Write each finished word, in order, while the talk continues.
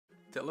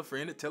Tell a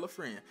friend to tell a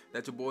friend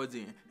that your boy's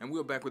in. And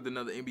we're back with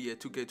another NBA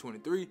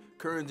 2K23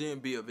 current gen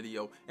build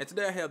video. And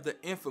today I have the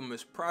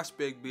infamous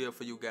prospect build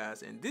for you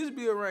guys. And this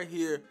build right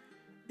here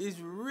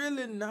is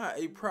really not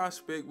a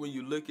prospect when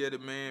you look at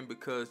it, man,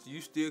 because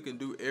you still can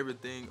do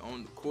everything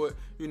on the court.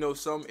 You know,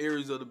 some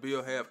areas of the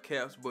build have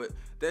caps, but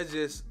that's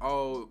just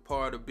all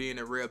part of being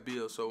a rare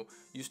build. So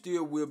you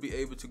still will be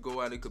able to go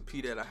out and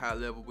compete at a high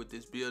level with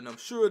this build. And I'm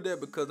sure that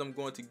because I'm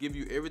going to give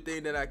you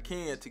everything that I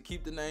can to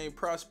keep the name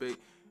prospect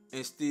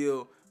and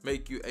still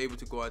make you able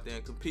to go out there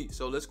and compete.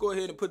 So let's go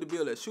ahead and put the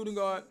build at shooting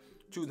guard,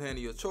 choose the hand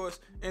of your choice,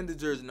 and the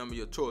jersey number of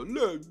your choice.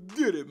 Let's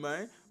get it,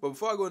 man. But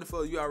before I go any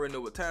further, you already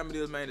know what time it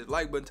is, man. It's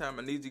like button time.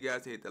 I need you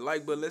guys to hit the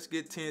like button. Let's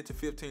get 10 to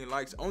 15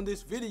 likes on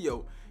this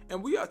video.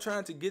 And we are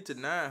trying to get to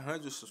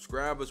 900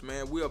 subscribers,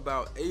 man. We're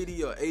about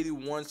 80 or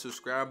 81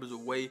 subscribers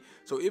away.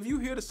 So if you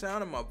hear the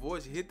sound of my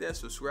voice, hit that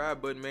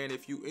subscribe button, man.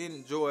 If you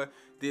enjoy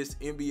this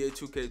NBA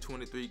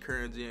 2K23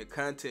 current gen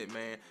content,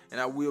 man, and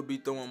I will be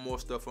throwing more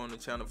stuff on the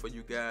channel for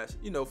you guys,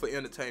 you know, for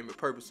entertainment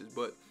purposes.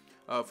 But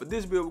for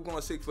this build, we're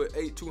going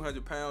 6'8",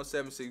 200 pounds,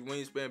 7'6"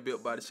 wingspan,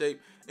 built by the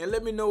shape. And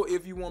let me know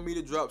if you want me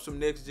to drop some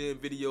next gen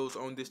videos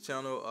on this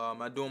channel.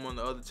 I do them on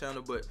the other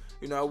channel, but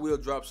you know, I will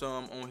drop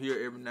some on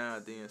here every now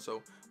and then.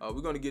 So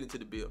we're going to get into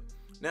the build.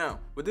 Now,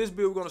 with this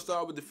build, we're going to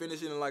start with the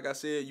finishing. And like I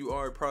said, you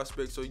are a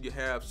prospect, so you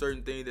have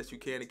certain things that you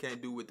can and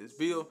can't do with this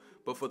build.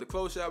 But for the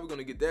close shot, we're going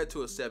to get that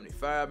to a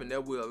 75, and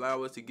that will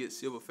allow us to get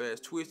silver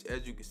fast twitch,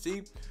 as you can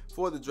see.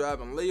 For the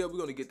drive and layup, we're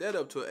going to get that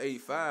up to an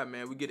 85,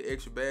 man. We get an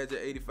extra badge at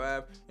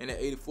 85, and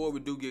at 84, we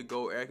do get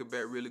gold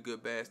Acrobat, really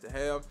good badge to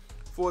have.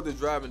 For the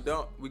drive and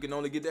dunk, we can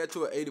only get that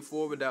to an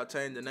 84 without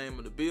changing the name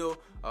of the build.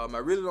 I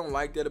really don't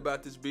like that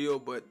about this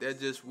build, but that's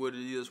just what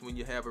it is when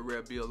you have a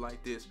rare build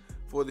like this.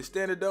 For the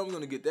standard dunk, we're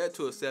going to get that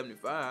to a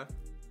 75.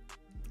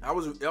 I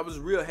was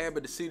real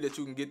happy to see that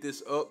you can get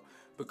this up,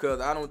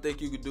 because I don't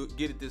think you could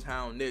get it this high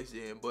on next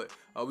gen. But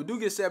we do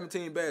get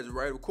 17 badges,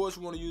 right? Of course,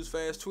 we want to use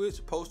fast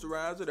twitch,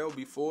 posterizer, that would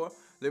be 4.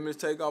 Limited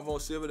takeoff on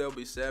silver, that would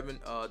be 7.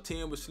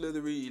 10 with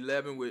slithery,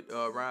 11 with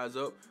rise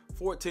up,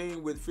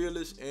 14 with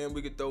fearless, and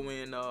we could throw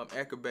in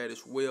acrobat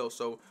as well.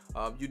 So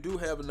you do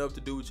have enough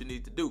to do what you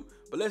need to do.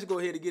 But let's go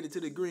ahead and get it to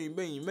the green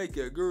bean, make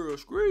your girl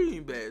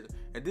scream badge.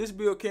 And this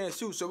build can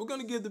shoot, so we're going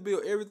to give the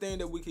build everything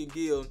that we can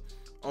give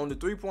on the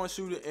three-point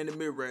shooter and the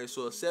mid-range.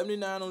 So a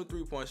 79 on the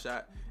three-point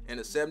shot and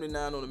a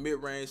 79 on the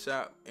mid-range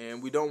shot,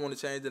 and we don't want to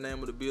change the name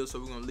of the build, so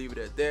we're going to leave it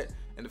at that.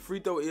 And the free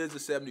throw is a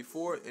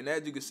 74, and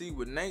as you can see,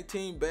 with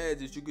 19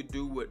 badges, you could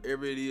do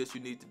whatever it is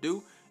you need to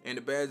do. And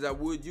the badges I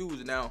would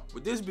use now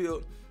with this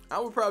build, I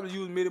would probably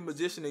use mid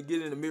magician and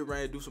get in the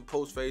mid-range, do some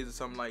post phase or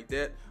something like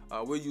that.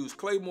 We'll use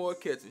Claymore,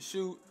 catch and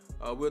shoot.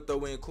 We'll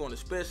throw in corner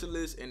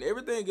specialist, and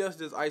everything else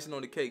just icing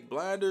on the cake.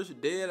 Blinders,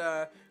 dead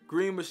eye,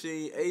 green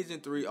machine,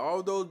 agent 3,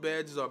 all those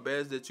badges are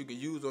badges that you can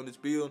use on this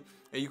build,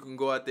 and you can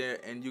go out there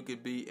and you can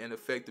be an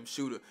effective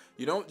shooter.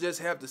 You don't just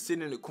have to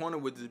sit in the corner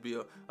with this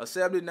build. A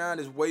 79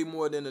 is way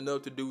more than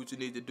enough to do what you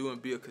need to do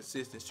and be a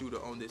consistent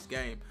shooter on this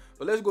game.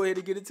 But let's go ahead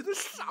and get into the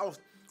sauce.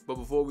 But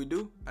before we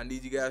do, I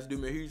need you guys to do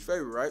me a huge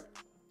favor, right?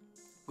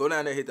 Go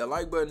down there, hit that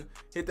like button,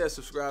 hit that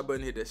subscribe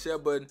button, hit that share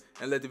button,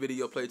 and let the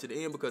video play to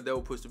the end, because that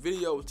will push the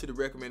video to the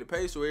recommended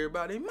page so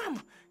everybody and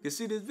mama can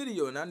see this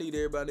video. And I need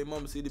everybody and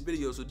mama to see the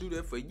video, so do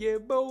that for yeah,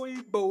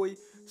 boy.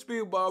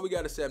 Speed ball, we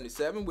got a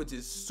 77, which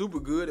is super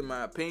good in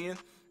my opinion.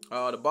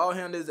 The ball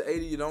handle is an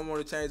 80. You don't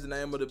want to change the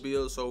name of the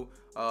build, so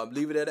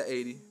leave it at an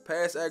 80.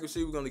 Pass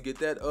accuracy, we're going to get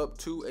that up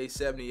to a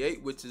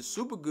 78, which is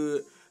super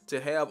good to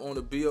have on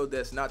a build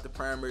that's not the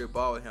primary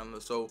ball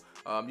handler. So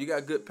you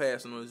got good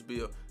passing on this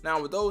build.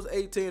 Now with those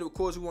 18, of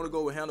course, we want to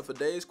go with handle for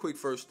days, quick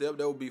first step.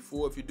 That would be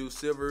 4 if you do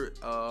silver,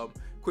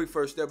 quick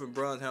first step, and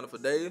bronze handle for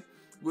days.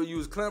 We'll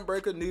use clamp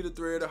breaker, needle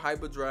threader,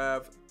 hyper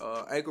drive,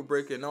 ankle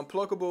breaker, and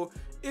unpluckable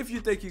if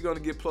you think you're going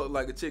to get plucked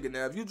like a chicken.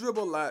 Now if you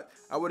dribble a lot,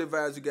 I would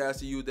advise you guys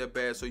to use that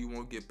badge so you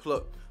won't get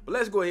plucked. But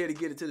let's go ahead and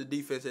get it to the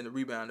defense and the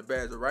rebound, the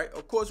badge, right?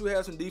 Of course, we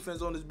have some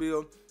defense on this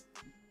build,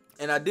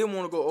 and I didn't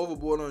want to go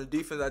overboard on the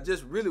defense. I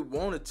just really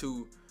wanted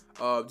to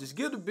just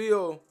give the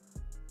build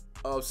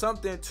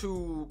something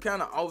to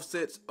kind of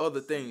offset other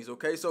things,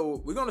 okay?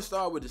 So we're going to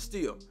start with the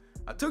steal.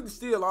 I took the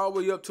steal all the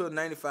way up to a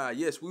 95.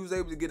 Yes, we was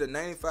able to get a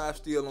 95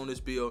 steal on this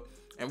build,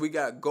 and we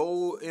got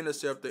gold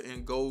interceptor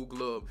and gold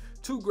glove.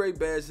 2 great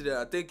badges that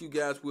I think you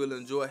guys will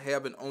enjoy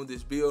having on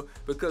this build,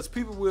 because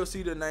people will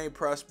see the name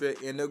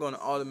prospect and they're going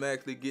to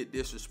automatically get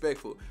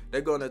disrespectful.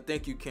 They're going to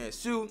think you can't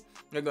shoot.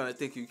 They're going to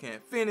think you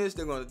can't finish.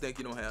 They're going to think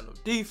you don't have no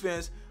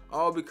defense,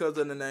 all because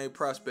of the name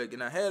prospect.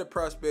 And I had a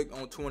prospect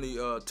on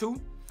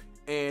 22,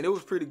 and it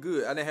was pretty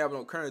good. I didn't have it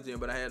on current gen,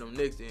 but I had it on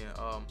next gen.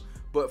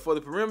 But for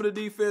the perimeter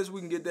defense,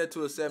 we can get that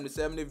to a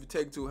 77. If you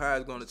take it too high,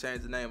 it's going to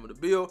change the name of the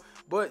build.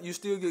 But you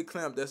still get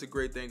clamped. That's a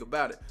great thing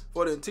about it.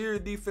 For the interior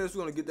defense,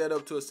 we're going to get that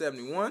up to a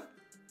 71.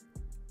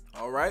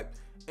 All right.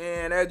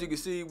 And as you can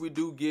see, we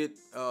do get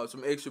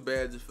some extra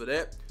badges for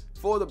that.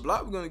 For the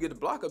block, we're going to get the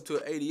block up to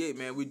an 88,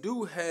 man. We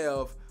do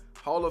have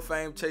Hall of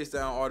Fame chase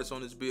down artist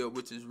on this build,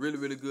 which is really,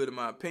 really good in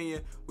my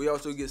opinion. We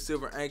also get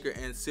silver anchor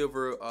and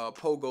silver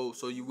pogo,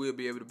 so you will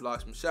be able to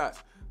block some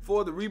shots.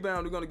 For the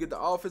rebound, we're going to get the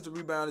offensive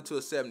rebounder to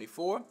a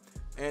 74,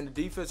 and the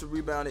defensive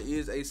rebounder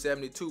is a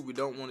 72. We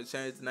don't want to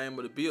change the name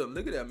of the build.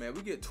 Look at that, man.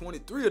 We get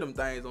 23 of them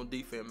things on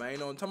defense, man. You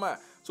know what I'm talking about?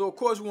 So, of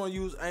course, we want to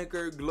use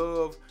anchor,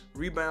 glove,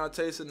 rebound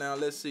chaser. Now,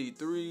 let's see.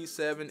 3,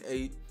 7,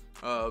 8,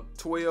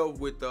 12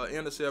 with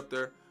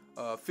interceptor,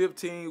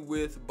 15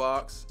 with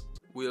box.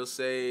 We'll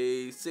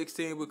say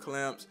 16 with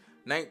clamps,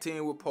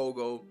 19 with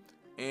pogo,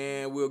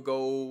 and we'll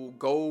go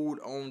gold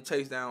on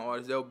chase down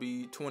artists. That'll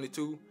be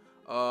 22.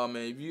 And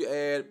if you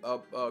add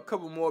a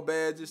couple more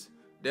badges,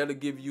 that'll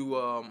give you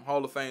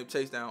Hall of Fame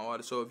chase down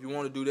artists. So if you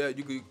want to do that,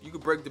 you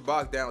could break the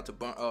box down to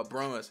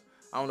bronze.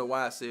 I don't know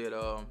why I said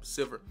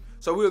silver.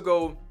 So we'll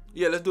go,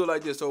 yeah, let's do it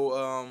like this.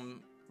 So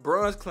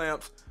bronze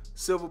clamps,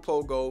 silver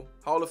pogo,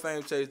 Hall of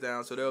Fame chase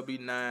down. So that'll be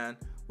 9.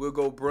 We'll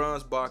go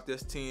bronze box.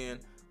 That's 10.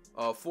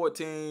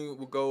 14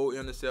 with gold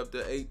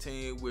interceptor,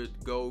 18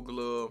 with gold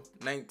glove,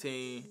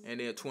 19, and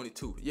then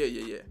 22.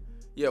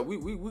 Yeah,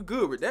 we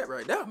good with that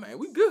right now, man.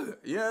 We good.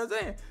 You know what I'm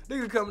saying? Look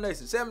at the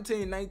combination.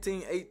 17,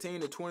 19,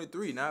 18, and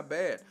 23. Not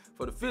bad.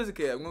 For the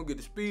physical, I'm going to get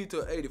the speed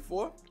to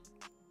 84.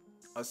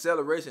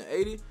 Acceleration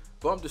 80.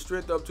 Bump the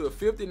strength up to a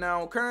 50.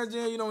 Now on current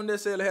gen, you don't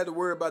necessarily have to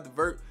worry about the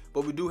vert,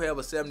 but we do have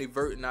a 70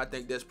 vert, and I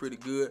think that's pretty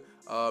good.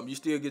 You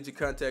still get your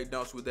contact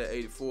dunks with that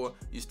 84.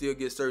 You still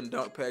get certain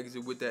dunk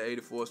packages with that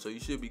 84, so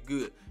you should be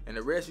good. And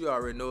the rest you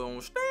already know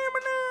on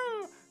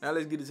stamina. Now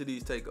let's get into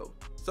these takeovers.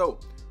 So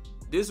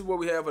this is what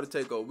we have for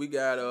the takeover. We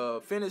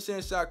got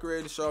finishing, shot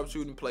creating,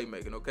 sharpshooting,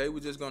 playmaking. Okay,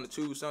 we're just gonna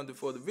choose something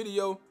for the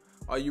video.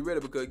 Are you ready?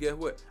 Because guess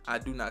what? I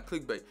do not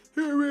clickbait.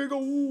 Here we go,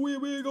 here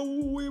we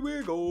go, here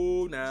we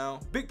go.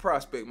 Now, big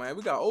prospect, man.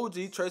 We got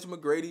OG, Tracy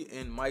McGrady,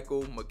 and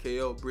Michael,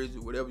 Mikhail,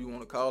 Bridget, whatever you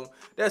want to call them.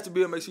 That's the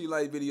build. Make sure you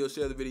like the video,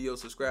 share the video,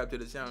 subscribe to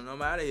the channel.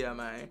 I'm out of here,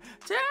 man.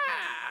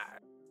 Ciao.